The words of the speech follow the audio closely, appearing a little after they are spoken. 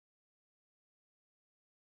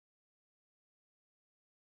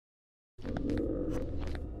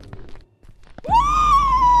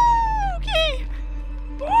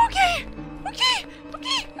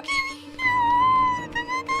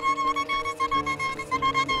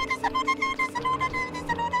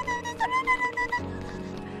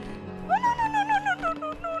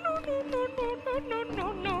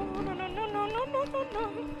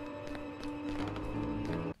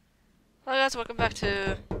guys, welcome back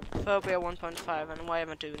to Phobia 1.5, and why am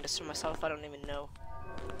I doing this to myself? I don't even know.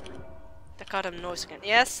 That goddamn noise again.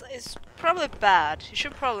 Yes, it's probably bad. You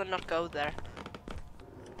should probably not go there.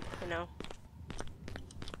 You know?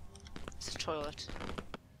 It's a toilet.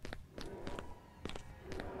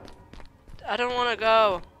 I don't want to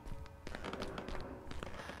go.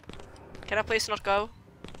 Can I please not go?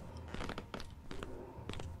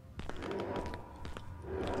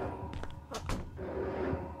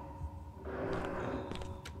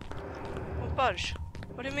 Won't budge.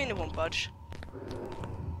 What do you mean it won't budge?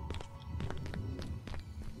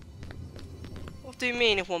 What do you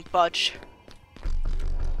mean it won't budge?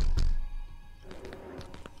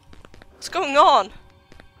 What's going on?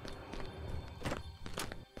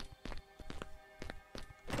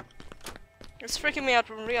 It's freaking me out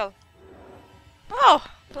from real. Oh,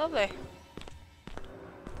 lovely.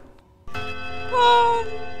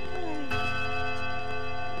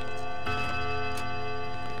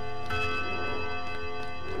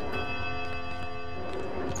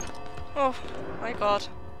 Oh my god.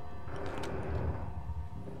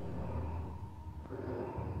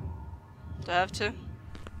 Do I have to?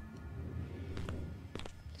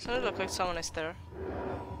 Doesn't it look like someone is there?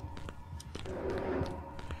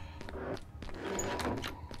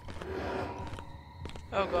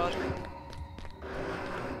 Oh god.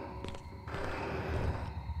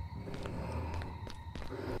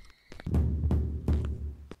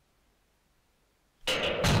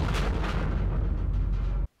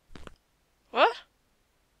 What?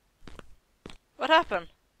 What happened?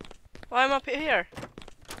 Why am I up here?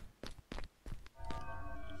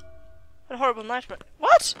 What a horrible nightmare.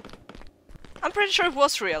 What? I'm pretty sure it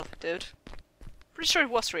was real, dude. Pretty sure it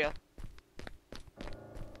was real.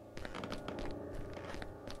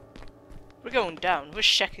 We're going down. We're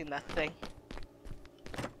checking that thing.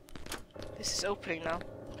 This is opening now.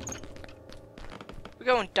 We're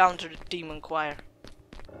going down to the demon choir.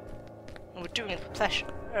 And we're doing it for pleasure.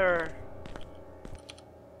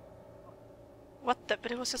 What the?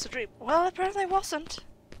 But it was just a dream. Well, apparently it wasn't.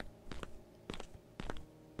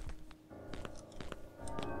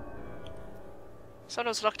 Someone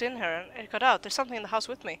was locked in here and it got out. There's something in the house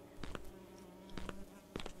with me.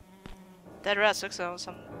 Dead rats looks like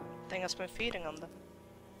something has been feeding on them.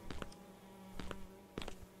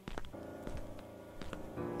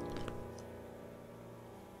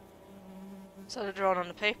 So they're drawn on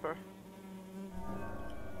the paper.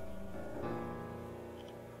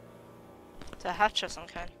 It's a hatch of some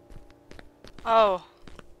kind. Oh.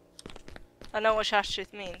 I know what hatch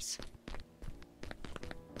it means.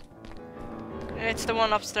 It's the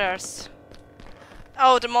one upstairs.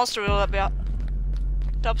 Oh, the monster will be up.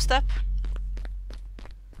 Dubstep.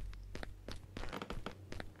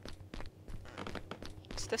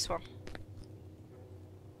 It's this one.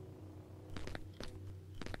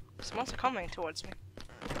 This monster coming towards me.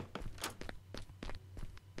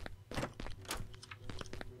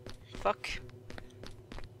 Fuck.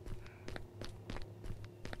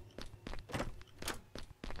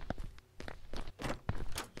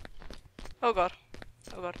 Oh god.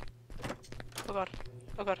 Oh god. Oh god.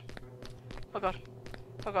 Oh god. Oh god.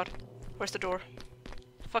 Oh god. Where's the door?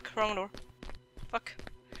 Fuck, wrong door. Fuck.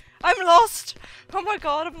 I'm lost! Oh my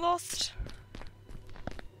god, I'm lost!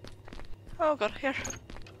 Oh god, here.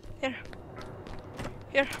 Here.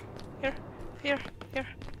 Here. Here. Here. Here.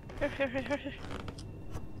 Here, here, here, here, here.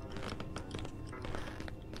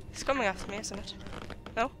 He's coming after me, isn't it?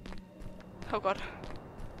 No? Oh god.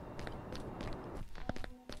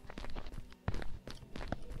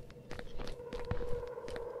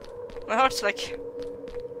 My heart's like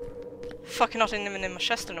fucking not even in my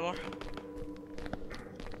chest anymore.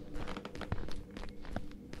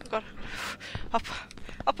 Oh god. Up.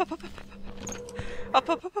 Up, up, up, up, up. Up,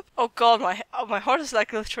 up, up, up. Oh god, my heart is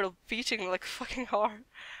like literally beating like fucking hard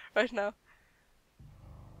right now.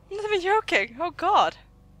 I'm not even joking. Oh god.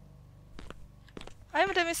 I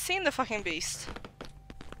haven't even seen the fucking beast.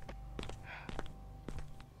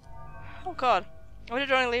 Oh god. Why did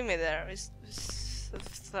you only leave me there?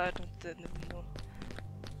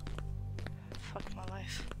 Fuck my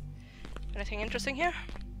life. Anything interesting here?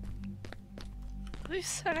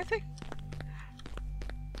 Please, anything?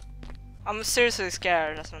 I'm seriously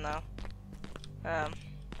scared as of now.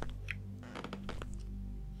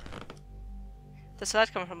 There's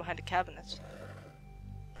light coming from behind the cabinet.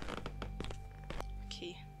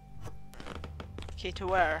 Key. Key to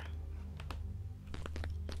where?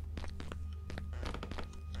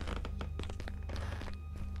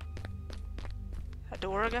 A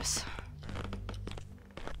door, I guess.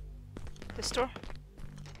 This door?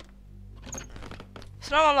 It's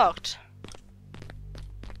not unlocked.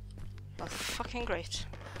 Oh, fucking great.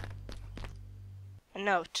 A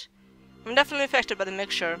note. I'm definitely affected by the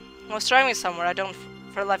mixture. I was driving somewhere, I don't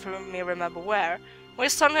for the life of me remember where. When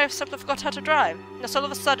suddenly I simply forgot how to drive. Just all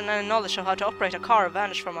of a sudden any knowledge of how to operate a car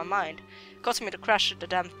vanished from my mind, causing me to crash the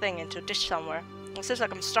damn thing into a ditch somewhere. It seems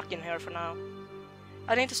like I'm stuck in here for now.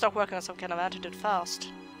 I need to start working on some kind of antidote fast.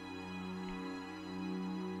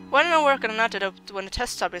 Why didn't I work on an antidote when the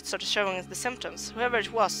test subject started showing the symptoms? Whoever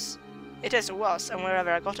it was, and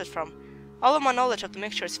wherever I got it from. All of my knowledge of the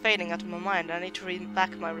mixture is fading out of my mind, and I need to read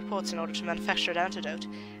back my reports in order to manufacture the antidote.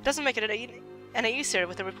 It doesn't make it any easier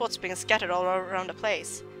with the reports being scattered all around the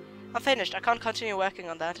place. I'm finished. I can't continue working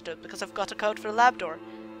on the antidote because I've got a code for the lab door.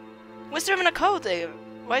 Why is there even a code even?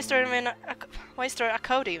 Why is there a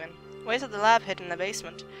code even? Why is it the lab hidden in the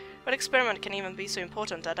basement? What experiment can even be so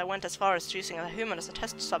important that I went as far as choosing a human as a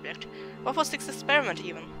test subject? What was this experiment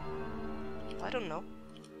even? I don't know.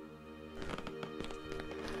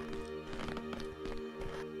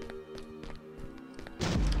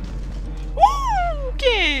 Woo!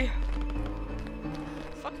 Okay!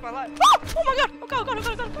 Fuck my life. Oh! Oh my god! Oh god, oh god, oh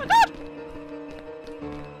god, oh god, oh god!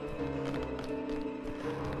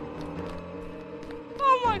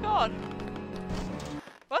 Oh my god!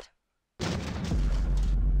 What?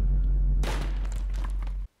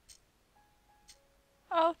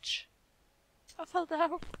 Ouch. I fell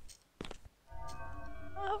down.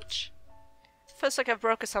 Ouch. Feels like I've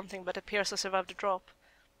broken something, but it appears I survived the drop.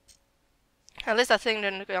 At least that thing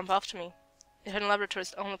didn't jump after me. The hidden laboratory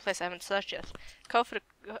is the only place I haven't searched yet. The code for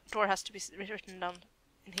the door has to be written down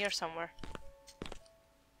in here somewhere.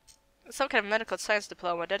 Some kind of medical science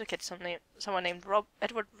diploma dedicated to someone named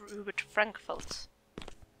Edward Rupert Frankfurt.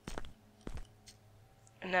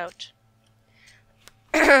 A note.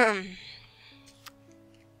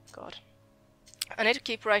 God. I need to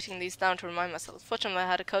keep writing these down to remind myself. Fortunately, I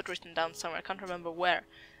had a code written down somewhere. I can't remember where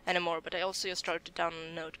anymore, but I also just wrote it down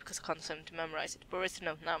on a note because I can't seem to memorize it. But where's the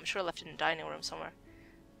note now? I'm sure I left it in the dining room somewhere.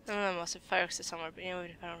 I don't know, I must have fire exit somewhere, but even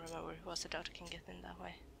if I don't remember where it was, I doubt I can get in that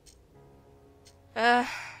way.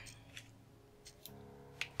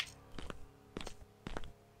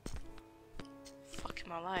 Fuck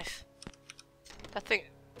my life. That thing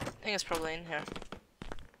is probably in here.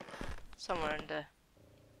 Somewhere in the...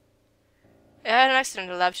 Yeah, I had an accident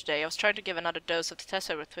in the lab today. I was trying to give another dose of the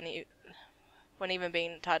test over when even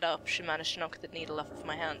being tied up, she managed to knock the needle off of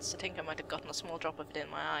my hands. I think I might have gotten a small drop of it in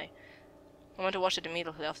my eye. I went to wash it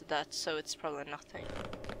immediately after that, so it's probably nothing.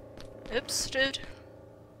 Oops, dude.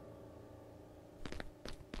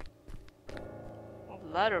 Oh,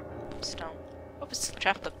 the ladder is down. Oh, it's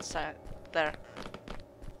trapped up the side there.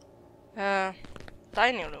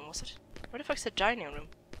 Dining room, was it? Where the fuck's the dining room?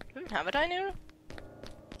 Do we even have a dining room?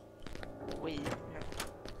 No.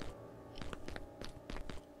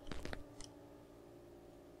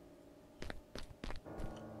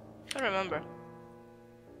 I don't remember.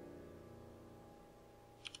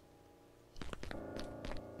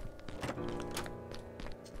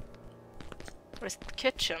 Where's the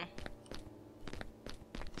kitchen?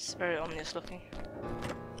 It's very ominous looking.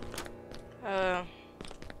 And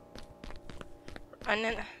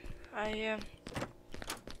then I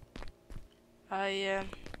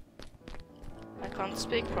can't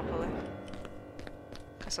speak properly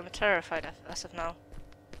because I'm terrified as of now.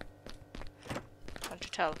 Can't you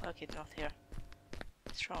tell? Okay, not here.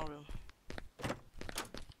 Strong room.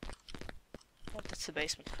 Oh, that's the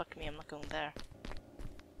basement. Fuck me, I'm not going there.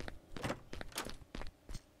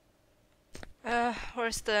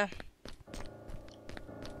 Where's the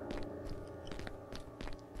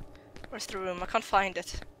room? I can't find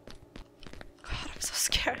it. God, I'm so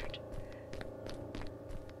scared.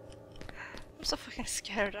 I'm so fucking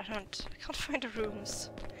scared. I can't find the rooms.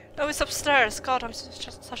 No, it's upstairs. God, I'm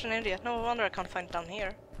just such an idiot. No wonder I can't find it down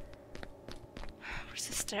here. Where's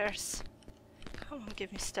the stairs? Come on,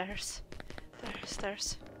 give me stairs. There,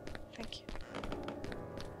 stairs. Thank you.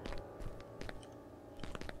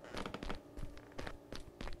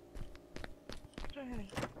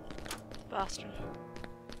 Bathroom.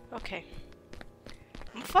 Okay.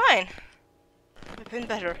 I'm fine. I've been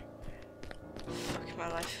better. Fuck my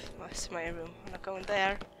life. Where's my room? I'm not going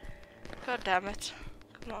there. God damn it.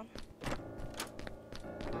 Come on.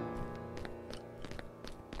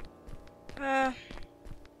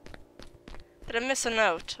 Did I miss a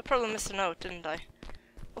note? I probably missed a note, didn't I?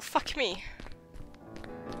 Oh, fuck me.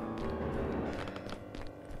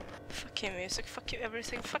 Fuck you, music. Fuck you,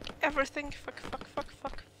 everything. Fuck everything. Fuck, fuck, fuck,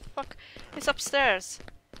 fuck, fuck. It's upstairs.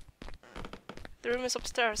 The room is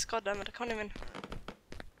upstairs. God damn it, I can't even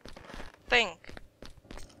think.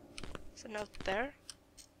 Is a note there?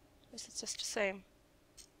 Or is it just the same?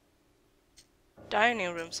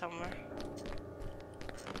 Dining room somewhere.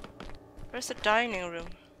 Where's the dining room?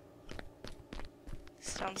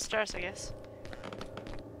 It's downstairs, I guess.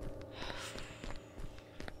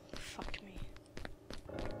 Fuck me.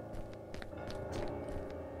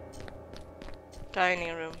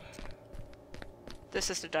 Dining room. This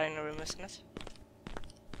is the dining room, isn't it?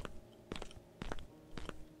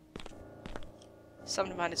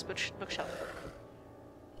 Something behind this bookshelf.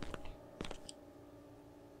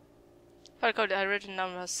 Hard code I written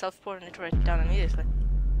down was self-port and need to write it down immediately.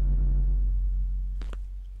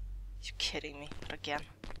 You kidding me? Not again.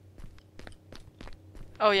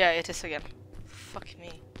 Oh yeah, it is again. Fuck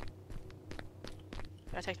me.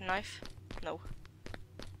 Can I take the knife? No.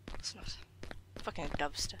 It's not. Fucking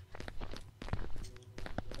dubstep.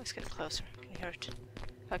 Let's get closer. I can hear it.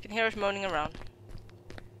 I can hear it moaning around.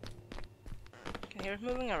 I can hear it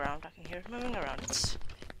moving around. I can hear it moving around. It's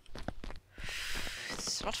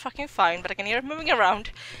not fucking fine, but I can hear it moving around.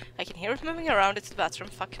 I can hear it moving around. It's the bathroom.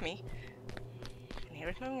 Fuck me. I can hear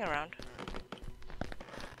it moving around.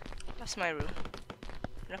 That's my room.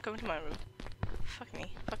 You're not going to my room. Fuck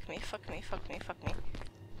me. Fuck me. Fuck me. Fuck me. Fuck me.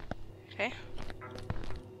 Okay.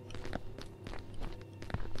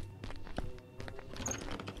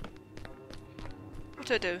 What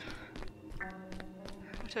do I do?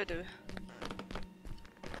 What do I do?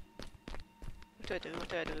 What do I do? What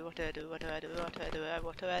do I do? What do I do? What do I do? What do I do?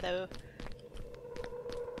 What do I do?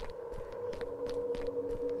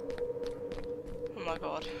 Oh my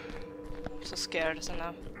god. I'm so scared as I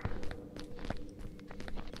now.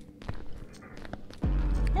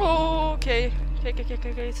 Oh, okay. Okay.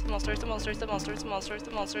 It's a monster, it's a monster, it's a monster, it's a monster, it's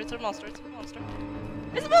a monster, it's a monster, it's a monster.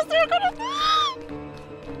 It's a monster! I'm gonna...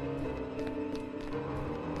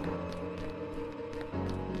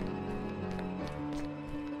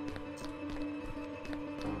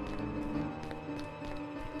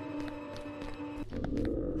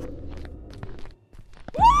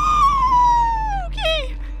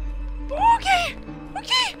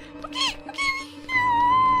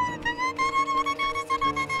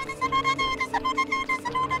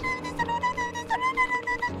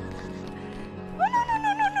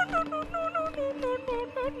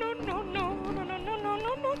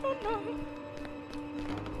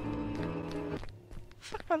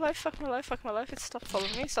 Fuck my life, it's stop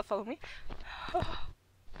following me.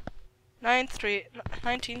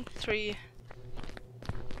 19-3.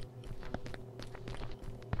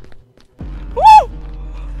 Woo!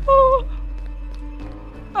 Oh!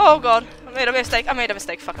 Oh god, I made a mistake,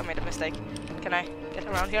 fuck, I made a mistake. Can I get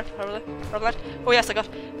around here, probably? Oh yes, I got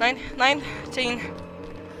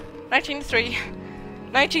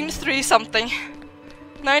 19-3 something.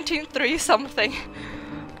 19-3 something.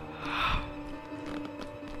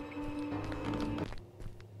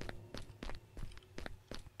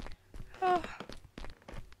 Oh.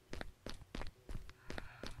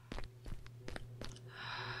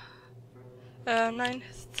 Uh,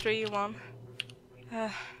 9-3-1.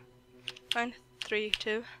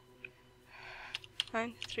 9-3-2.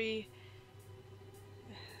 9-3-3.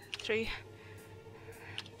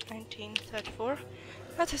 19-34.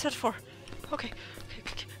 That's 34. Okay.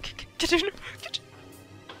 Get in.